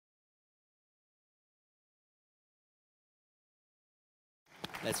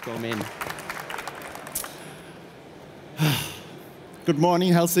Let's go, Min. Good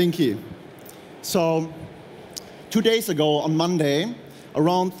morning, Helsinki. So, 2 days ago on Monday,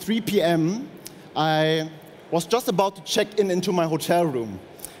 around 3 p.m., I was just about to check in into my hotel room.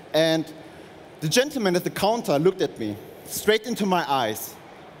 And the gentleman at the counter looked at me, straight into my eyes,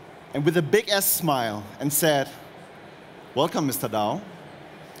 and with a big-ass smile, and said, "Welcome, Mr. Dao.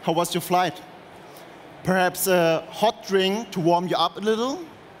 How was your flight? Perhaps a hot drink to warm you up a little?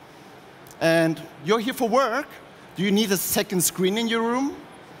 And you're here for work. Do you need a second screen in your room?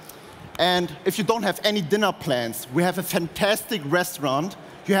 And if you don't have any dinner plans, we have a fantastic restaurant.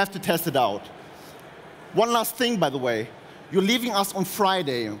 You have to test it out. One last thing, by the way. You're leaving us on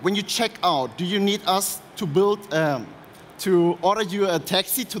Friday. When you check out, do you need us to order you a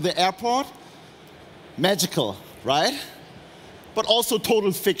taxi to the airport? Magical, right? But also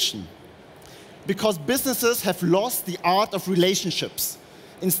total fiction. Because businesses have lost the art of relationships.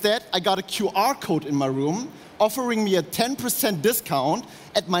 Instead, I got a QR code in my room offering me a 10% discount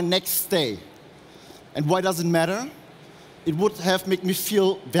at my next stay. And why does it matter? It would have made me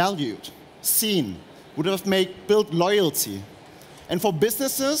feel valued, seen, would have built loyalty. And for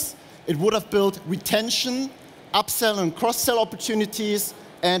businesses, it would have built retention, upsell and cross-sell opportunities,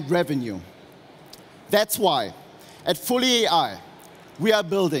 and revenue. That's why, at Fully AI, we are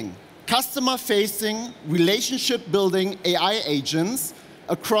building customer-facing, relationship-building AI agents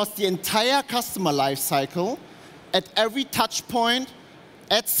across the entire customer lifecycle, at every touch point,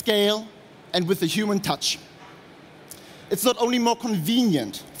 at scale, and with a human touch. It's not only more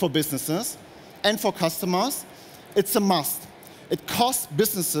convenient for businesses and for customers, it's a must. It costs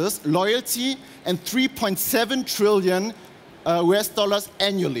businesses loyalty and 3.7 trillion US dollars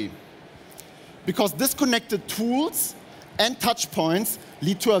annually. Because disconnected tools and touch points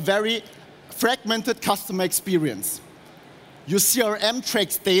lead to a very fragmented customer experience. Your CRM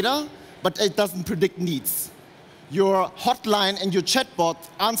tracks data, but it doesn't predict needs. Your hotline and your chatbot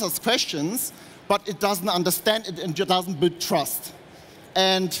answers questions, but it doesn't understand it and it doesn't build trust.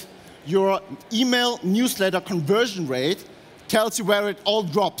 And your email newsletter conversion rate tells you where it all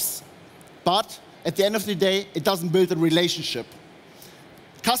drops. But at the end of the day, it doesn't build a relationship.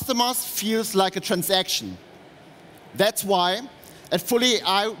 Customers feels like a transaction. That's why at Fully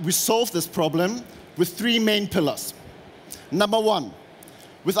AI, we solve this problem with 3 main pillars. Number 1,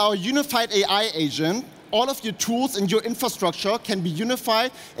 with our unified AI agent, all of your tools and your infrastructure can be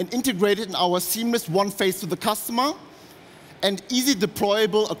unified and integrated in our seamless one face to the customer and easy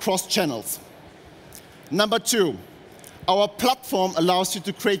deployable across channels. Number 2, our platform allows you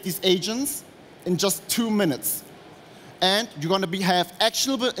to create these agents in just 2 minutes. And you're going to have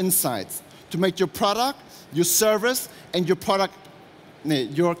actionable insights to make your product, your service, and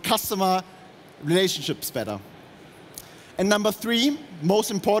your customer relationships better. And number 3, most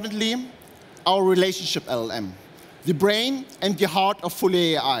importantly, our relationship LLM, the brain and the heart of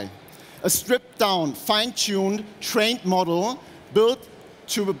Fully AI. A stripped down, fine-tuned, trained model built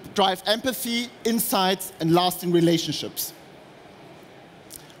to drive empathy, insights, and lasting relationships.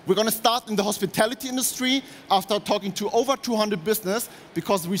 We're going to start in the hospitality industry after talking to over 200 businesses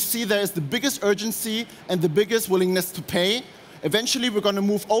because we see there is the biggest urgency and the biggest willingness to pay. Eventually, we're going to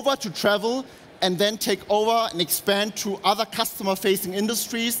move over to travel and then take over and expand to other customer-facing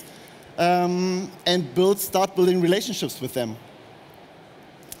industries and start building relationships with them.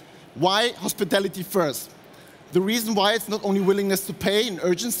 Why hospitality first? The reason why it's not only willingness to pay and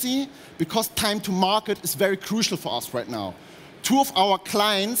urgency, because time to market is very crucial for us right now. 2 of our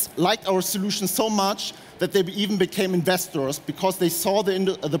clients liked our solution so much that they even became investors because they saw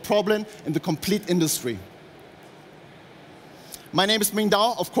the problem in the complete industry. My name is Ming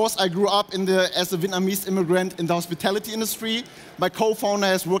Dao. Of course, I grew up as a Vietnamese immigrant in the hospitality industry. My co-founder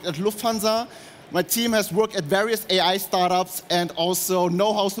has worked at Lufthansa. My team has worked at various AI startups and also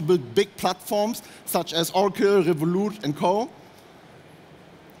know how to build big platforms such as Oracle, Revolut, and co.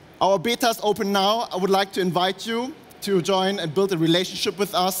 Our beta is open now. I would like to invite you to join and build a relationship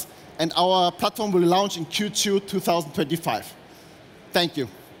with us, and our platform will launch in Q2 2025. Thank you.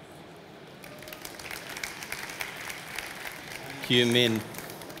 Thank you, Min.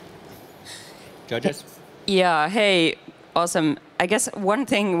 Judges? Yeah, hey, awesome. I guess one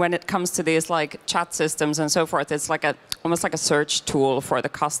thing when it comes to these like chat systems and so forth, it's like almost like a search tool for the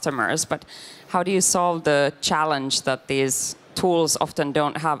customers. But how do you solve the challenge that these tools often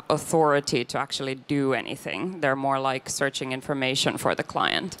don't have authority to actually do anything? They're more like searching information for the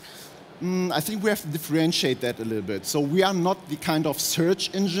client. I think we have to differentiate that a little bit. So we are not the kind of search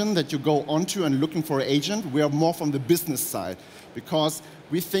engine that you go onto and looking for an agent. We are more from the business side, because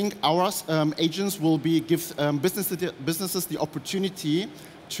we think our agents will give businesses the opportunity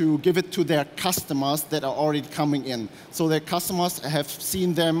to give it to their customers that are already coming in. So their customers have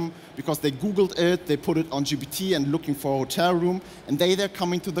seen them because they Googled it, they put it on GPT and looking for a hotel room, and they're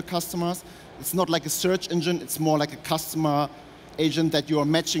coming to the customers. It's not like a search engine, it's more like a customer agent that you are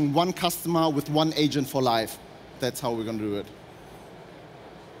matching one customer with one agent for life. That's how we're going to do it.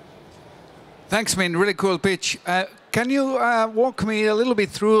 Thanks, Min. Really cool pitch. Can you walk me a little bit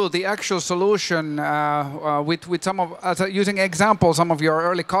through the actual solution with some of using examples some of your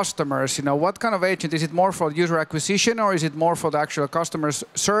early customers? You know, what kind of agent is it? More for user acquisition, or is it more for the actual customer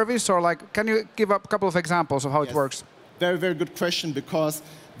service? Or like, can you give up a couple of examples of how it works? Very, very good question, because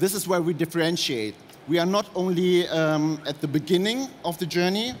this is where we differentiate. We are not only at the beginning of the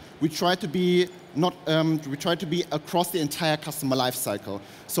journey. We try to be across the entire customer life cycle.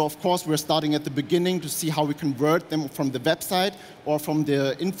 So of course we're starting at the beginning to see how we convert them from the website or from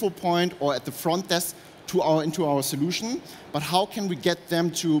the info point or at the front desk into our solution. But how can we get them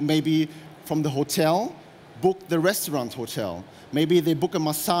to maybe from the hotel book the restaurant hotel? Maybe they book a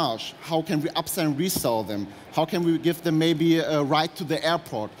massage. How can we upsell and resell them? How can we give them maybe a ride to the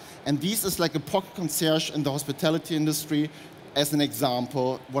airport? And this is like a pocket concierge in the hospitality industry, as an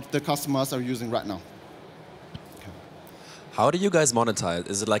example, what the customers are using right now. Okay. How do you guys monetize?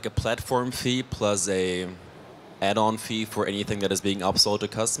 Is it like a platform fee plus a add-on fee for anything that is being upsold to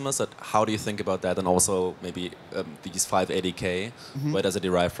customers? How do you think about that? And also maybe these 580K, where does it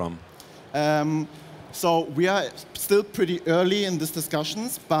derive from? So we are still pretty early in these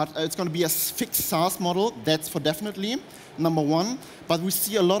discussions, but it's going to be a fixed SaaS model. That's for definitely number one. But we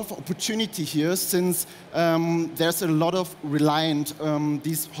see a lot of opportunity here, since there's a lot of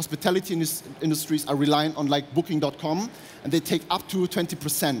these hospitality industries are reliant on like Booking.com, and they take up to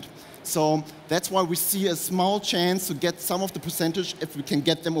 20%. So that's why we see a small chance to get some of the percentage if we can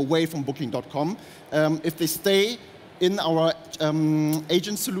get them away from Booking.com. If they stay in our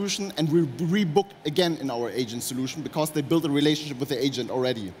agent solution and we rebook again in our agent solution because they build a relationship with the agent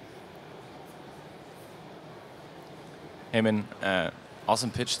already. Hey, Min, awesome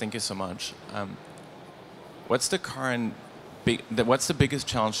pitch. Thank you so much. What's the biggest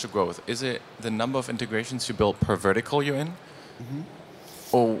challenge to growth? Is it the number of integrations you build per vertical you're in?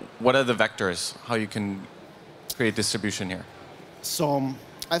 Or what are the vectors, how you can create distribution here? So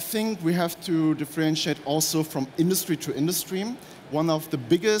I think we have to differentiate also from industry to industry. One of the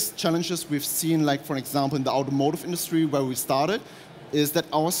biggest challenges we've seen, like for example in the automotive industry where we started, is that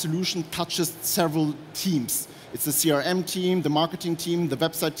our solution touches several teams. It's the CRM team, the marketing team, the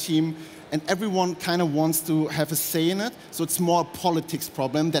website team, and everyone kind of wants to have a say in it. So it's more a politics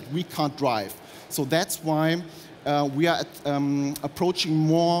problem that we can't drive. So that's why we are approaching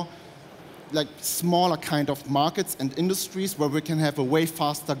more like smaller kind of markets and industries where we can have a way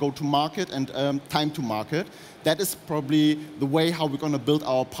faster go-to-market and time to market. That is probably the way how we're going to build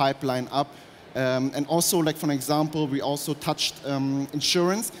our pipeline up. And also, like for an example, we also touched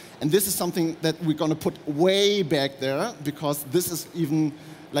insurance. And this is something that we're going to put way back there, because this is even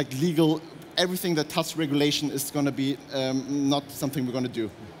like legal. Everything that touches regulation is going to be not something we're going to do.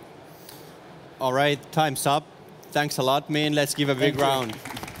 All right, time's up. Thanks a lot, Min. Let's give a big round.